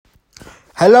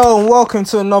Hello and welcome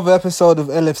to another episode of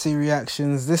LFC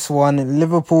Reactions. This one,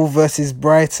 Liverpool versus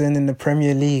Brighton in the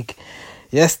Premier League.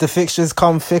 Yes, the fixtures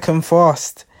come thick and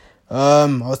fast. I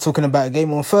was talking about a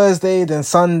game on Thursday, then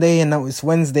Sunday, and now it's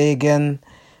Wednesday again.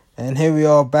 And here we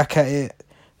are back at it,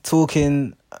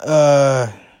 talking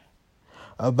about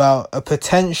a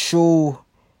potential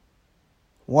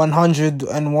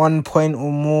 101 point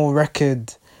or more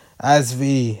record as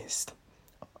we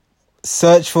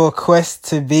search for a quest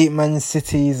to beat Man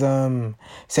City's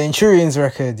Centurions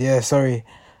record. I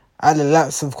had a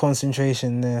lapse of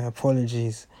concentration there.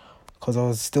 Apologies, because I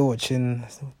was still watching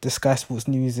the Sky Sports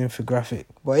News infographic.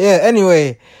 But yeah,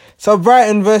 anyway, so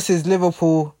Brighton versus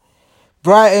Liverpool.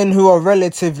 Brighton, who are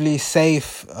relatively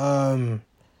safe, more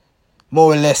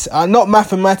or less. Not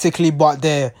mathematically, but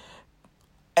they're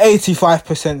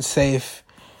 85% safe.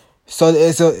 So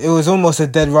it was almost a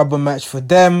dead rubber match for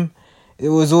them. It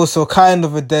was also kind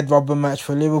of a dead rubber match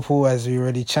for Liverpool as we were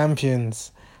already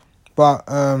champions. But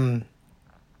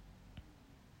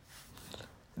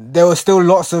there were still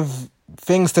lots of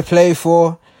things to play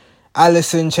for.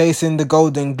 Alisson chasing the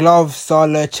Golden Glove,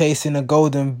 Salah chasing a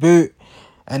Golden Boot.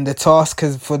 And the task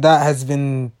for that has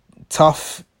been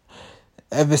tough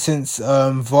ever since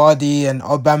Vardy and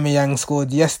Aubameyang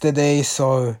scored yesterday.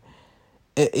 So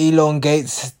it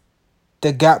elongates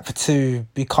the gap to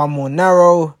become more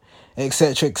narrow,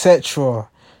 etc, etc.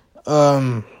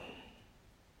 And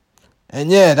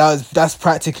yeah, that's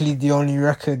practically the only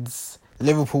records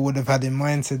Liverpool would have had in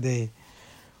mind today.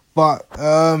 But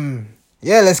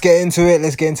yeah, let's get into it.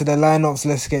 Let's get into the lineups.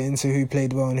 Let's get into who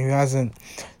played well and who hasn't.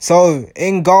 So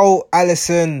in goal,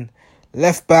 Alisson.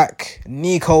 Left back,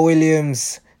 Nico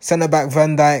Williams. Centre back,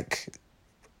 Van Dijk.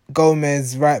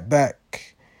 Gomez, right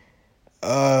back.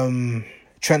 Trent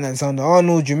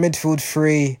Alexander-Arnold. Your midfield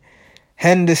three: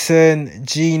 Henderson,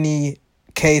 Gini,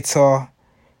 Keita.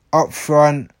 Up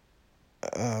front,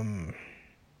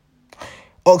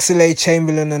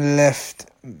 Oxlade-Chamberlain on the left,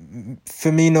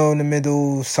 Firmino in the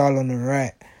middle, Salah on the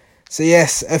right. So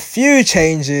yes, a few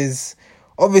changes.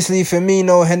 Obviously,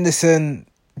 Firmino, Henderson,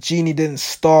 Gini didn't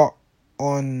start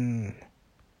on...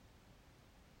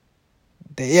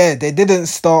 They didn't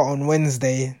start on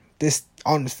Wednesday.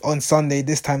 On Sunday,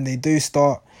 this time they do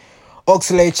start.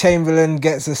 Oxlade-Chamberlain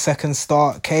gets a second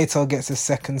start. Keita gets a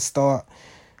second start.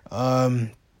 No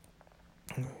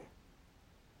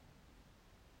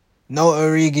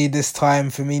Origi this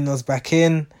time. Firmino's back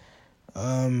in.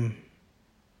 And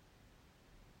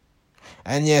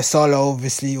yeah, Salah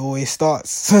obviously always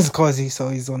starts because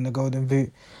he's on the Golden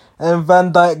Boot. And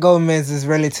Van Dijk Gomez has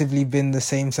relatively been the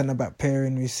same centre-back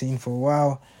pairing we've seen for a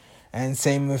while. And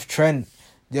same with Trent.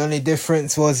 The only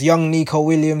difference was young Nico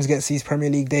Williams gets his Premier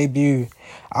League debut.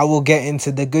 I will get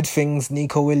into the good things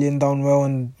Nico Williams done well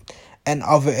and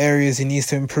other areas he needs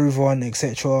to improve on,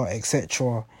 etc,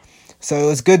 etc. So it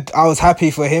was good. I was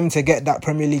happy for him to get that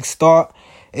Premier League start.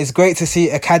 It's great to see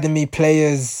academy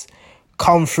players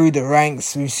come through the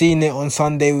ranks. We've seen it on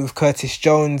Sunday with Curtis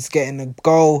Jones getting a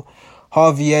goal.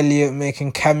 Harvey Elliott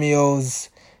making cameos.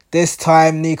 This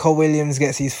time, Nico Williams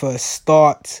gets his first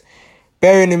start.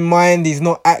 Bearing in mind, he's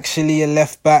not actually a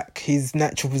left back. His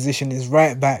natural position is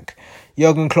right back.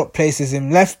 Jurgen Klopp places him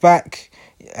left back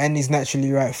and he's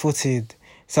naturally right-footed.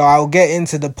 So I'll get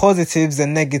into the positives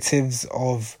and negatives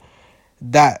of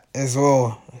that as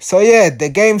well. So yeah, the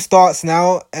game starts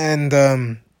now, and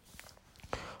I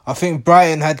think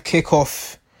Brighton had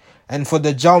kickoff, and for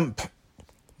the jump,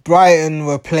 Brighton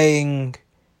were playing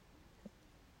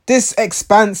this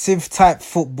expansive type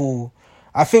football.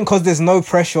 I think because there's no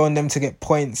pressure on them to get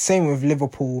points. Same with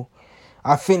Liverpool.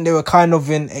 I think they were kind of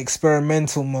in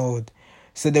experimental mode.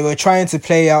 So they were trying to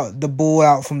play out the ball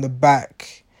out from the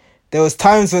back. There was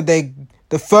times where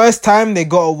the first time they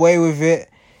got away with it,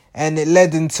 and it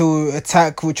led into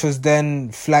attack, which was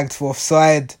then flagged for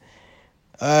offside.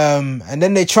 And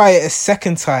then they try it a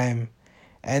second time,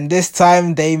 and this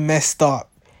time they messed up.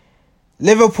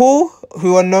 Liverpool,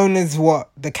 who are known as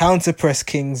the counter-press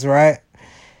kings, right?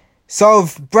 So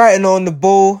Brighton on the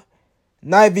ball,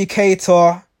 Naby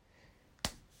Keita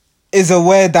is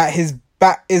aware that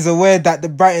the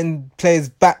Brighton player's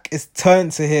back is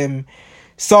turned to him.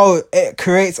 So it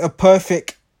creates a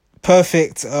perfect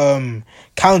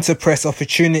counter-press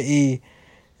opportunity.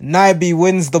 Naby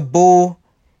wins the ball,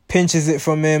 pinches it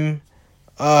from him.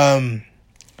 Then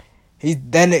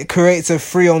it creates a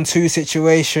 3-on-2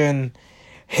 situation.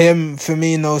 Him,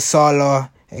 Firmino, Salah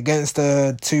against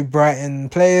the two Brighton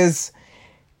players.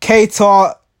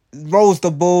 Keita rolls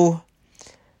the ball.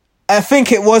 I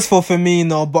think it was for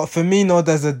Firmino, but Firmino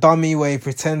does a dummy where he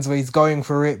pretends where he's going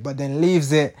for it, but then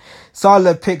leaves it.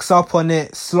 Salah picks up on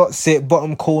it, slots it,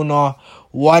 bottom corner,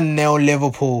 1-0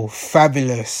 Liverpool.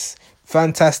 Fabulous.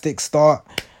 Fantastic start.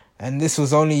 And this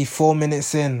was only 4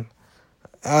 minutes in.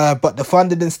 But the fun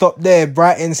didn't stop there.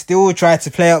 Brighton still tried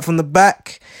to play out from the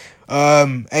back.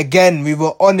 Again, we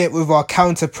were on it with our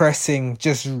counter pressing.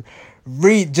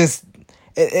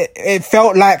 It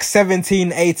felt like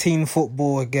 17-18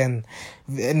 football again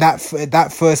in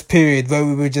that first period, where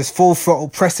we were just full throttle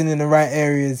pressing in the right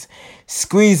areas,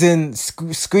 squeezing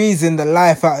the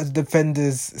life out of the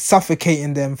defenders,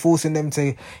 suffocating them, forcing them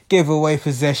to give away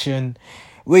possession.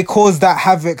 We caused that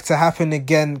havoc to happen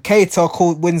again.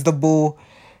 Keita wins the ball.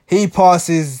 He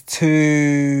passes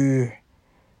to,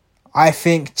 I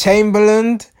think,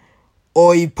 Chamberlain,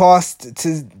 or he passed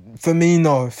to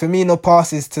Firmino. Firmino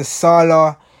passes to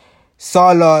Salah.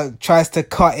 Salah tries to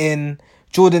cut in.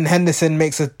 Jordan Henderson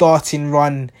makes a darting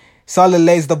run. Salah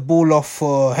lays the ball off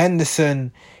for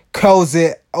Henderson. Curls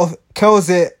it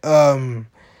to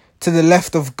the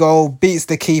left of goal. Beats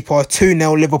the keeper.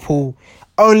 2-0 Liverpool.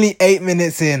 Only 8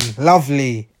 minutes in.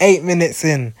 Lovely. 8 minutes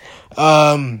in.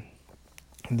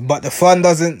 But the fun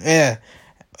doesn't. Yeah.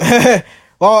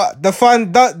 Well, the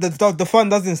fun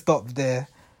doesn't stop there.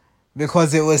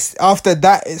 Because it was, after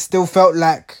that, it still felt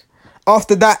like,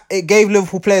 after that, it gave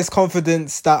Liverpool players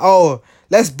confidence that,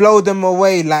 let's blow them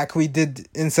away like we did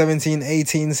in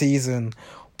 17-18 season.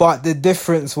 But the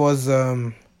difference was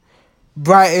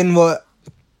Brighton were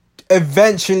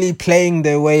eventually playing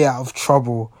their way out of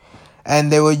trouble.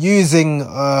 And they were using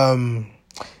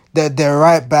their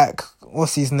right back,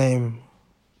 what's his name?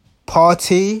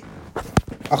 Partey?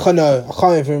 I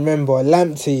can't even remember.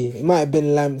 Lamptey. It might have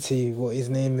been Lamptey, what his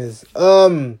name is.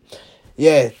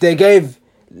 They gave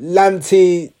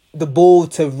Lamptey the ball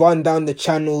to run down the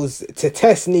channels to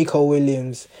test Nico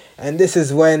Williams. And this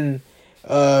is when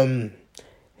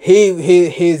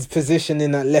his position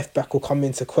in that left back will come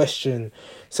into question.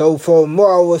 So from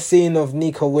what I was seeing of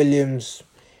Nico Williams,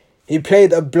 he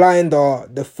played a blinder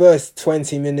the first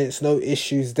 20 minutes, no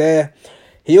issues there.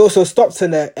 He also stopped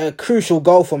a crucial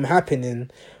goal from happening.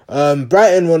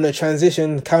 Brighton won a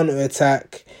transition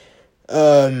counter-attack.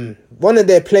 One of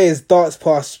their players darts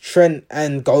past Trent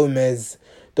and Gomez.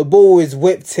 The ball is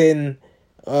whipped in.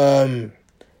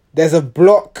 There's a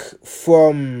block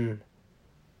from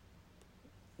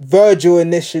Virgil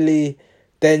initially.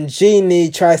 Then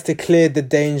Gini tries to clear the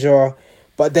danger.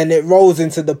 But then it rolls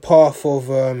into the path of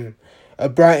a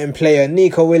Brighton player.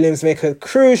 Nico Williams make a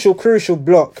crucial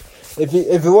block. If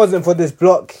it wasn't for this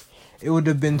block, it would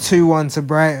have been 2-1 to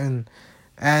Brighton.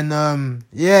 And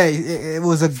it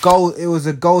was a goal. It was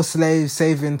a goal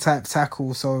saving type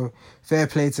tackle. So fair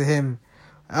play to him.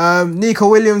 Nico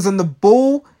Williams on the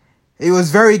ball, it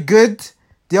was very good.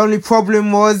 The only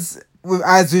problem was,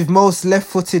 as with most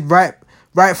right-footed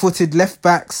left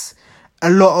backs,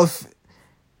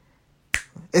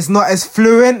 it's not as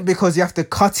fluent because you have to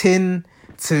cut in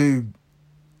to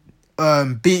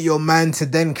beat your man to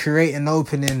then create an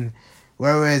opening.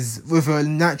 Whereas with a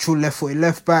natural left-footed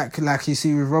left back, like you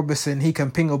see with Robertson, he can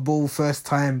ping a ball first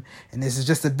time and it's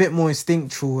just a bit more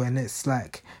instinctual, and it's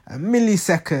like a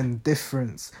millisecond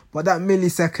difference. But that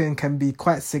millisecond can be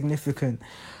quite significant.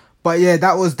 But yeah,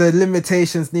 that was the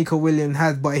limitations Nico Williams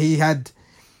had. But he didn't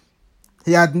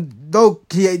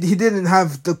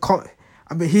have the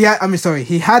he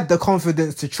had the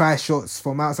confidence to try shots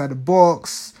from outside the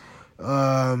box,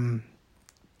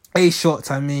 shots.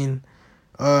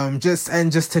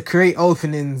 Just to create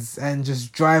openings and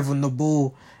just drive on the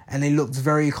ball, and he looked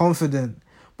very confident.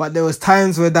 But there was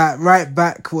times where that right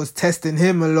back was testing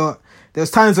him a lot. There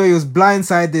was times where he was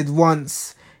blindsided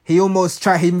once. He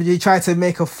tried to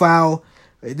make a foul.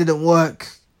 It didn't work.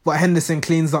 But Henderson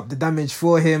cleans up the damage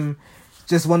for him.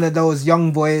 Just one of those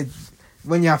young boys,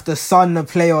 when you have to sun a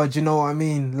player, do you know what I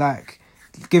mean? Like,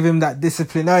 give him that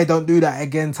discipline. No, don't do that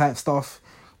again type stuff.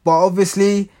 But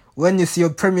obviously, when you see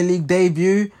your Premier League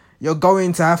debut, you're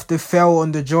going to have to fail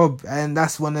on the job. And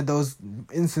that's one of those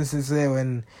instances there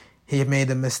when he made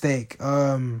a mistake.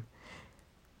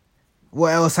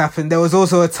 What else happened? There was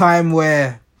also a time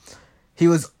where he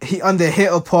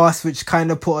under-hit a pass, which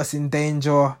kind of put us in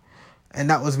danger. And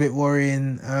that was a bit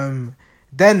worrying.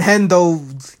 Then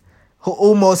Hendo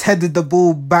almost headed the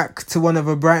ball back to one of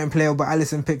a Brighton player, but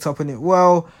Alisson picked up on it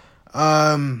well.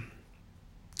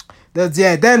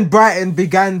 Then Brighton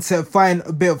began to find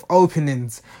a bit of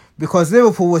openings because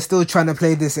Liverpool was still trying to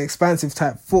play this expansive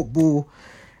type football,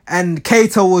 and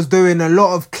Keita was doing a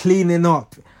lot of cleaning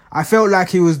up. I felt like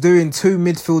he was doing 2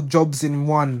 midfield jobs in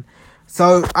one.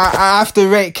 So I have to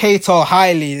rate Keita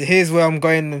highly. Here's where I'm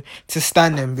going to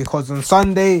stand him, because on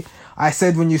Sunday I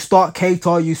said when you start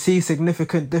Keita, you see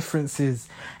significant differences,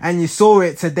 and you saw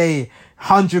it today.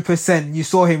 100%. You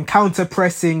saw him counter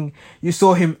pressing. You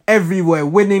saw him everywhere,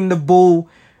 winning the ball,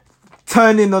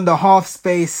 turning on the half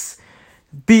space,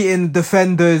 beating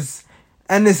defenders.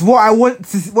 And it's what I wanted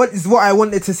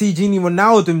to see Gini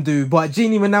Wijnaldum do. But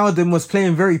Gini Wijnaldum was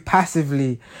playing very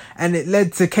passively, and it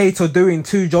led to Keita doing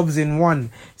two jobs in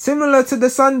one. Similar to the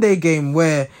Sunday game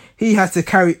where he had to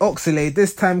carry Oxlade.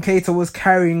 This time Keita was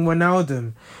carrying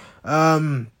Wijnaldum.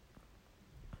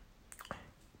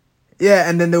 Yeah,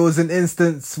 and then there was an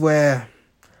instance where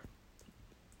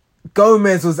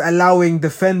Gomez was allowing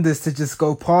defenders to just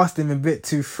go past him a bit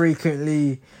too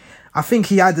frequently. I think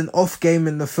he had an off game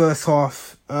in the first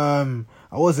half. I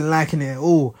wasn't liking it at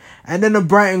all. And then a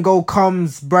Brighton goal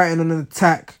comes, Brighton on an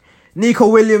attack. Nico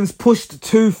Williams pushed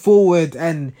too forward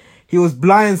and he was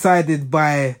blindsided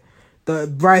by the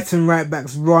Brighton right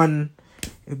back's run.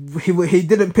 He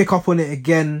didn't pick up on it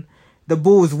again. The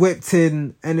ball was whipped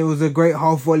in and it was a great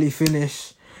half volley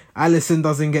finish. Alisson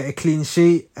doesn't get a clean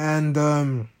sheet, and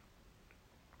that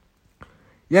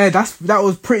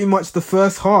was pretty much the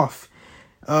first half.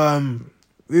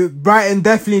 Brighton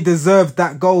definitely deserved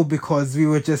that goal because we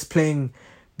were just playing.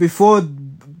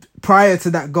 Prior to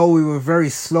that goal, we were very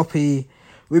sloppy.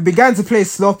 We began to play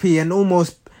sloppy and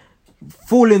almost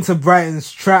fall into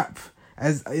Brighton's trap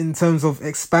as in terms of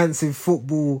expansive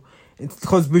football.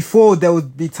 Because before there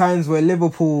would be times where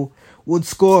Liverpool would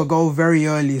score a goal very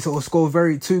early,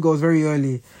 two goals very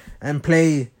early, and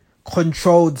play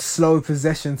controlled, slow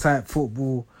possession type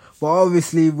football. But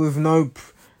obviously with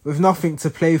nothing to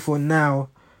play for now,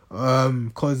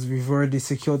 because we've already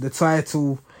secured the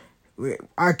title,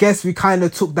 I guess we kind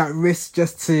of took that risk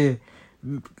just to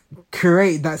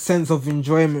create that sense of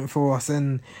enjoyment for us,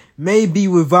 and maybe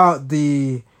without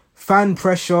the fan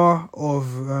pressure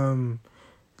of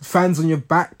fans on your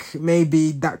back,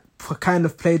 maybe that kind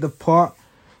of played a part.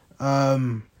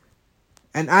 And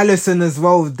Alisson as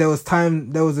well, there was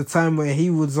a time where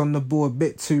he was on the ball a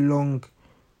bit too long,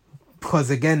 because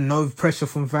again, no pressure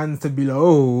from fans to be like,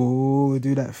 oh,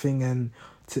 do that thing and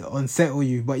to unsettle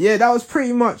you. But yeah, that was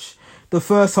pretty much the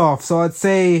first half. So I'd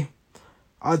say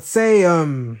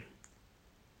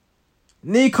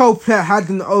Nico had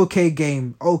an okay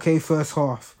game, okay first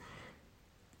half.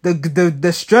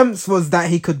 The strengths was that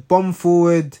he could bomb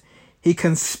forward, he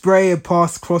can spray a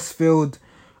pass crossfield.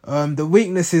 The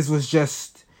weaknesses was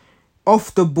just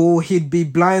off the ball, he'd be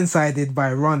blindsided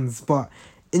by runs. But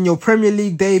in your Premier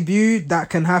League debut, that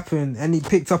can happen. And he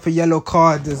picked up a yellow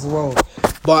card as well.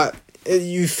 But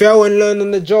you fail and learn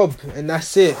on the job, and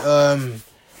that's it.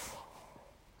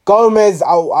 Gomez,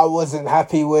 I wasn't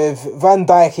happy with. Van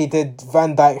Dijk, he did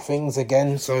Van Dijk things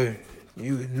again, so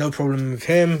no problem with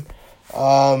him.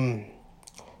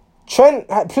 Trent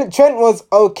was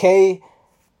okay.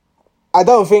 I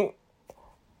don't think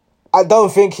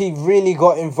he really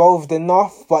got involved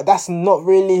enough, but that's not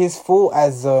really his fault,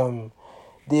 as the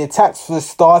attacks were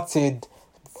started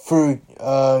through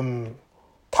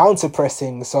counter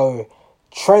pressing. So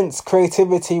Trent's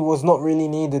creativity was not really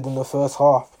needed in the first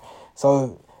half.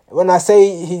 So when I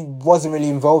say he wasn't really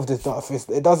involved enough,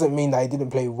 it doesn't mean that he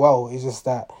didn't play well. It's just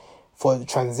that for the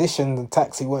transition, the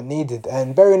attacks he weren't needed.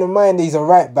 And bearing in mind, he's a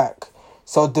right back,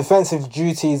 so defensive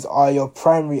duties are your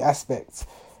primary aspect.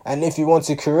 And if you want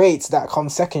to create, that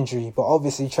comes secondary. But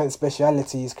obviously, Trent's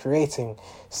speciality is creating.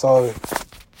 So,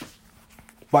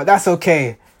 but that's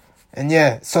okay. And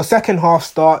yeah, so second half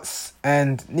starts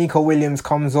and Nico Williams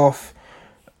comes off.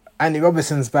 Andy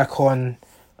Robertson's back on.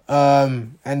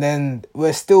 And then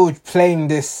we're still playing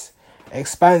this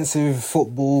expansive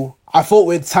football. I thought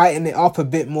we'd tighten it up a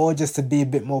bit more just to be a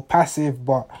bit more passive,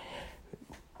 but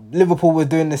Liverpool were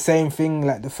doing the same thing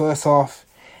like the first half,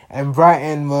 and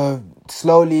Brighton were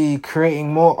slowly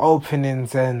creating more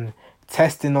openings and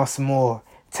testing us more,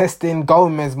 testing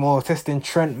Gomez more, testing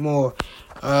Trent more.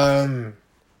 Gomez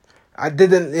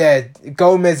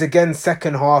again,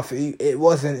 second half, it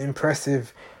wasn't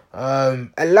impressive.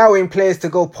 Allowing players to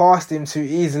go past him too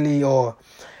easily, or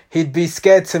he'd be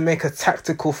scared to make a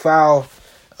tactical foul,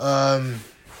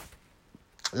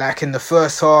 like in the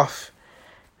first half.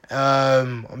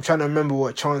 I'm trying to remember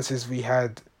what chances we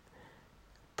had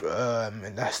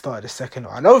in that start of the second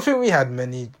half. I don't think we had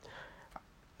many.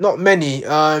 Not many.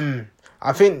 I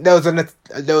think there was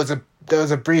a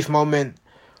brief moment.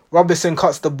 Robertson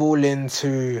cuts the ball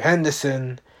into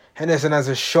Henderson. Henderson has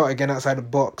a shot again outside the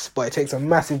box, but it takes a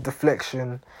massive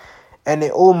deflection and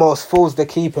it almost falls the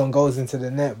keeper and goes into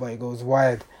the net, but it goes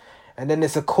wide. And then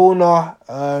it's a corner.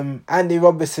 Andy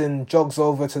Robertson jogs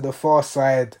over to the far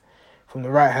side from the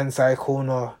right-hand side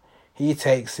corner. He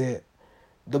takes it.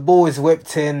 The ball is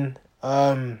whipped in.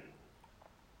 And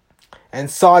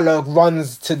Salah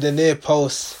runs to the near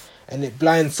post and it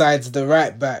blindsides the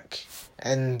right back,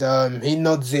 and he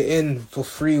nods it in for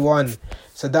 3-1.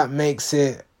 So that makes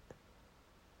it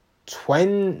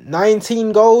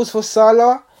 19 goals for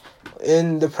Salah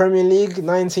in the Premier League.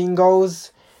 19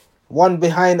 goals, one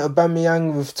behind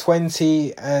Aubameyang with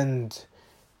 20, and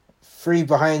 3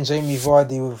 behind Jamie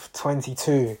Vardy with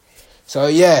 22. So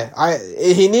yeah,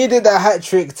 he needed a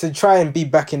hat-trick to try and be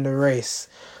back in the race.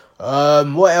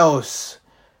 What else?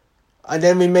 And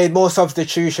then we made more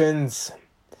substitutions.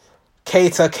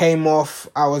 Keita came off.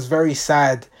 I was very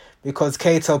sad because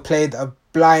Keita played a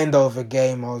blind over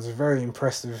game. I was very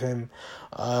impressed with him.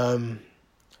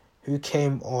 Who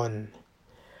came on?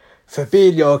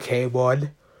 Fabinho came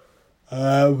on.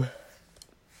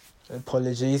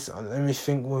 Apologies. Let me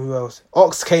think who else.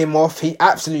 Ox came off. He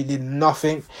absolutely did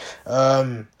nothing.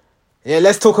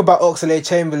 Let's talk about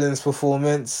Oxlade-Chamberlain's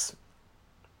performance.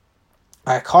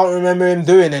 I can't remember him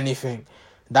doing anything.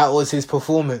 That was his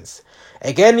performance.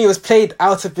 Again, he was played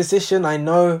out of position, I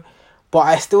know, but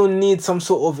I still need some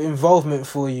sort of involvement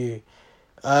for you.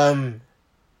 Because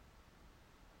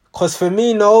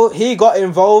Firmino, he got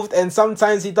involved, and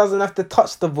sometimes he doesn't have to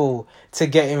touch the ball to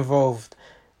get involved.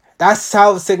 That's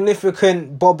how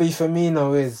significant Bobby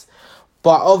Firmino is.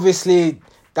 But obviously,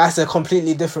 that's a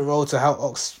completely different role to how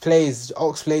Ox plays.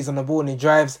 Ox plays on the ball and he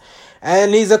drives.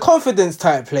 And he's a confidence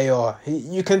type player.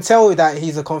 You can tell that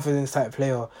he's a confidence type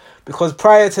player. Because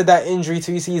prior to that injury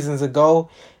 2 seasons ago,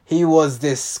 he was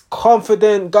this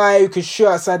confident guy who could shoot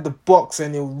outside the box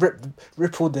and he'll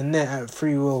ripple the net at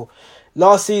free will.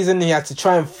 Last season, he had to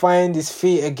try and find his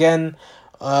feet again.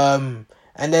 And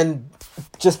then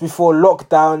just before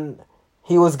lockdown,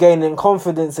 he was gaining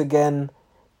confidence again.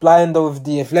 Blind with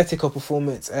the Atletico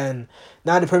performance, and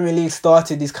now the Premier League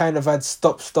started, he's kind of had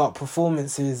stop-start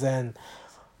performances, and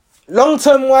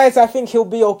long-term wise, I think he'll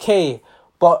be okay,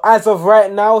 but as of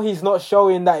right now, he's not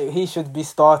showing that he should be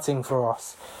starting for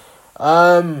us.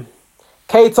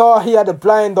 Keita, he had a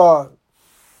blinder,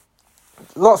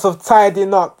 lots of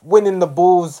tidying up, winning the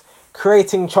balls,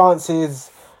 creating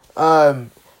chances.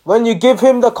 When you give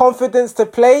him the confidence to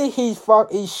play, he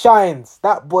shines.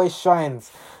 That boy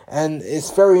shines. And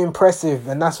it's very impressive,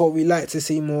 and that's what we like to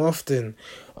see more often.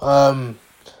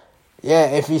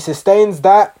 If he sustains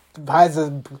that, has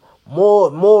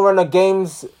more run of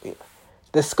games,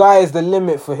 the sky is the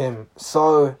limit for him.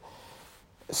 So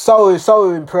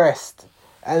impressed.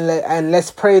 And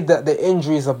let's pray that the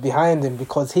injuries are behind him,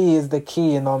 because he is the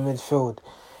key in our midfield.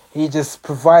 He just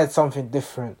provides something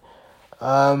different.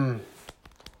 I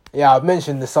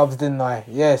mentioned the subs, didn't I?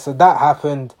 Yeah, so that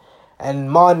happened.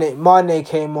 And Mane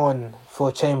came on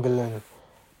for Chamberlain.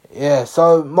 Yeah,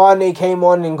 so Mane came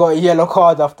on and got a yellow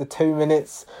card after 2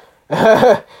 minutes. He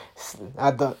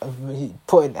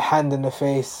put a hand in the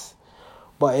face.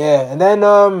 But yeah, and then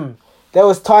there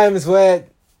was times where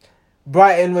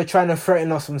Brighton were trying to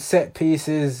threaten us from set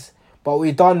pieces, but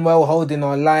we done well holding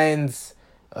our lines,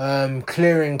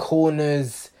 clearing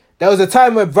corners. There was a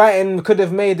time where Brighton could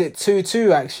have made it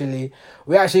 2-2 actually.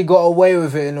 We actually got away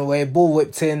with it in a way, ball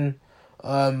whipped in.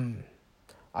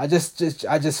 I just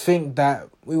think that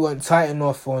we weren't tight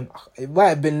enough on. It might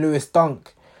have been Lewis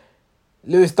Dunk.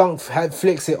 Lewis Dunk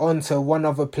flicks it onto one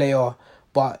other player,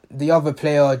 but the other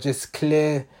player just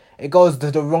clear. It goes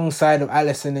to the wrong side of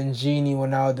Alisson, and Gini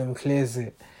Wijnaldum clears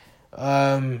it.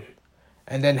 And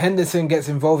then Henderson gets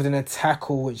involved in a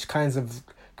tackle, which kind of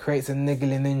creates a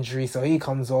niggling injury, so he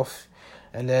comes off.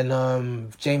 And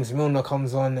then James Milner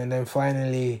comes on, and then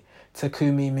finally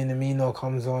Takumi Minamino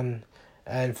comes on.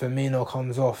 And Firmino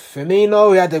comes off.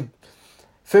 Firmino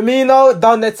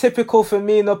done the typical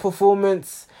Firmino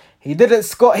performance. He didn't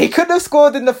score. He could have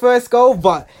scored in the first goal,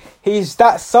 but he's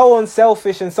so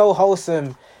unselfish and so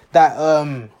wholesome that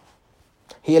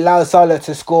he allowed Salah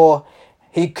to score.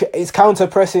 His counter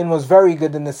pressing was very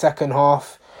good in the second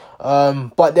half.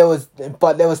 But there was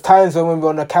times when we were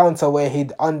on a counter where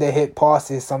he'd underhit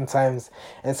passes sometimes,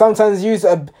 and sometimes his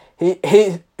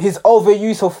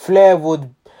overuse of flair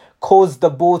would cause the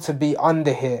ball to be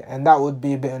underhit, and that would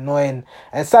be a bit annoying.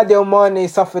 And Sadio Mane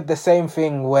suffered the same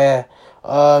thing where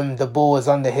the ball was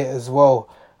underhit as well.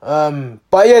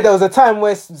 But yeah, there was a time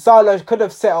where Salah could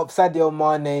have set up Sadio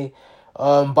Mane,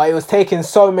 but he was taking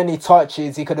so many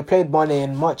touches. He could have played Mane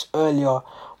in much earlier.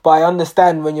 But I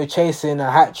understand when you're chasing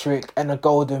a hat-trick and a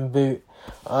golden boot,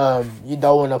 you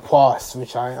don't want to pass,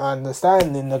 which I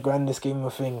understand in the grander scheme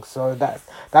of things. So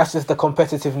that's just the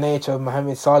competitive nature of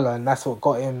Mohamed Salah, and that's what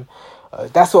got him.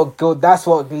 That's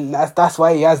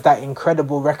why he has that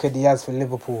incredible record he has for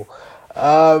Liverpool.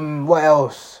 What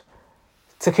else?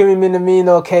 Takumi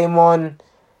Minamino came on.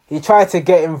 He tried to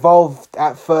get involved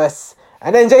at first,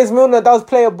 and then James Milner does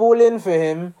play a ball in for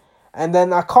him, and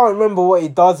then I can't remember what he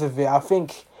does with it. I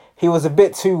think he was a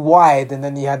bit too wide, and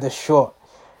then he had the shot.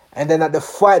 And then at the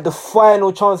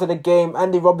final chance of the game,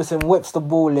 Andy Robertson whips the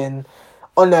ball in.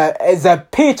 It's a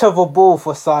peach of a ball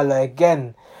for Salah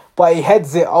again. But he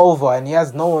heads it over and he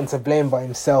has no one to blame but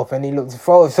himself. And he looks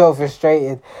so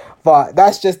frustrated. But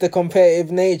that's just the competitive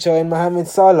nature in Mohamed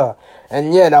Salah.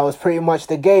 And yeah, that was pretty much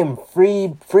the game.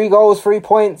 Three goals, 3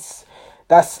 points.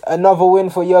 That's another win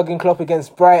for Jurgen Klopp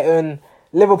against Brighton.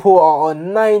 Liverpool are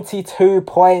on 92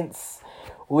 points.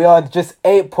 We are just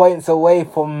 8 points away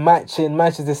from matching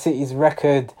Manchester City's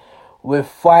record with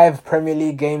 5 Premier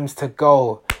League games to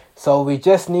go. So we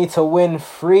just need to win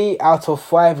 3 out of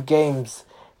 5 games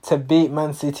to beat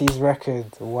Man City's record.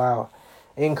 Wow.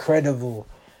 Incredible.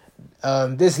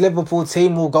 This Liverpool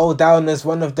team will go down as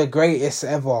one of the greatest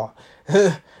ever.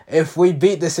 If we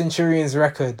beat the Centurions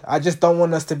record. I just don't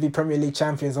want us to be Premier League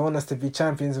champions. I want us to be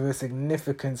champions with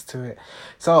significance to it.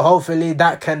 So hopefully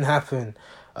that can happen.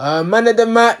 Man of the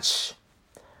match,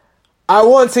 I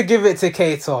want to give it to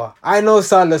Keita. I know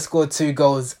Salah scored 2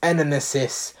 goals and an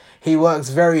assist. He works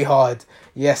very hard.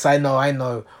 Yes, I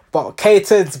know. But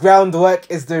Keita's groundwork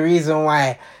is the reason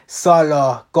why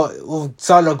Salah got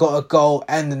a goal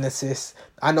and an assist.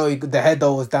 I know the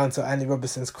header was down to Andy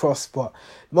Robertson's cross, but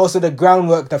most of the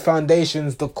groundwork, the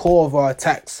foundations, the core of our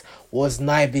attacks was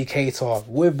Naby Keita.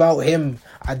 Without him,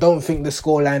 I don't think the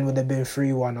scoreline would have been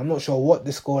 3-1. I'm not sure what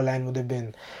the scoreline would have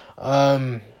been.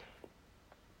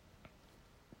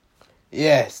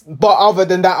 Yes, but other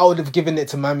than that, I would have given it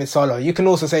to Mohamed Salah. You can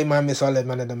also say Mohamed Salah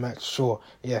man of the match, sure,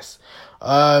 yes.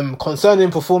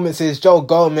 Concerning performances, Joe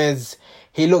Gomez,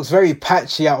 he looks very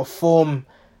patchy, out of form.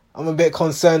 I'm a bit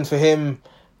concerned for him,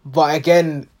 but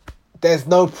again, there's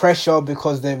no pressure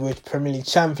because they were Premier League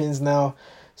champions now.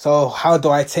 So how do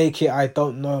I take it? I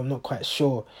don't know. I'm not quite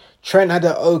sure. Trent had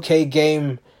an okay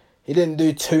game. He didn't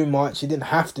do too much. He didn't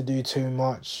have to do too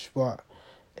much, but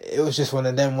it was just one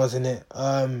of them, wasn't it?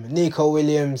 Nico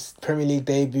Williams, Premier League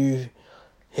debut.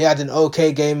 He had an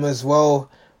okay game as well.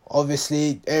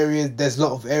 Obviously, there's a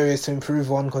lot of areas to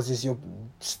improve on because it's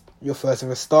your first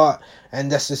ever start,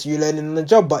 and that's just you learning on the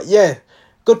job. But yeah,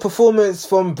 good performance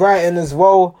from Brighton as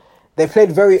well. They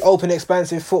played very open,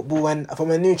 expansive football, and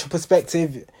from a neutral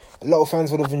perspective, a lot of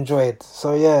fans would have enjoyed.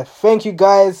 So yeah, thank you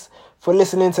guys for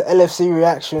listening to LFC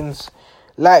Reactions.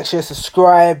 Like, share,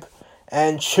 subscribe,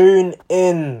 and tune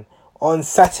in on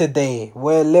Saturday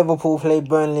where Liverpool play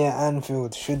Burnley at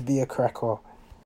Anfield. Should be a cracker.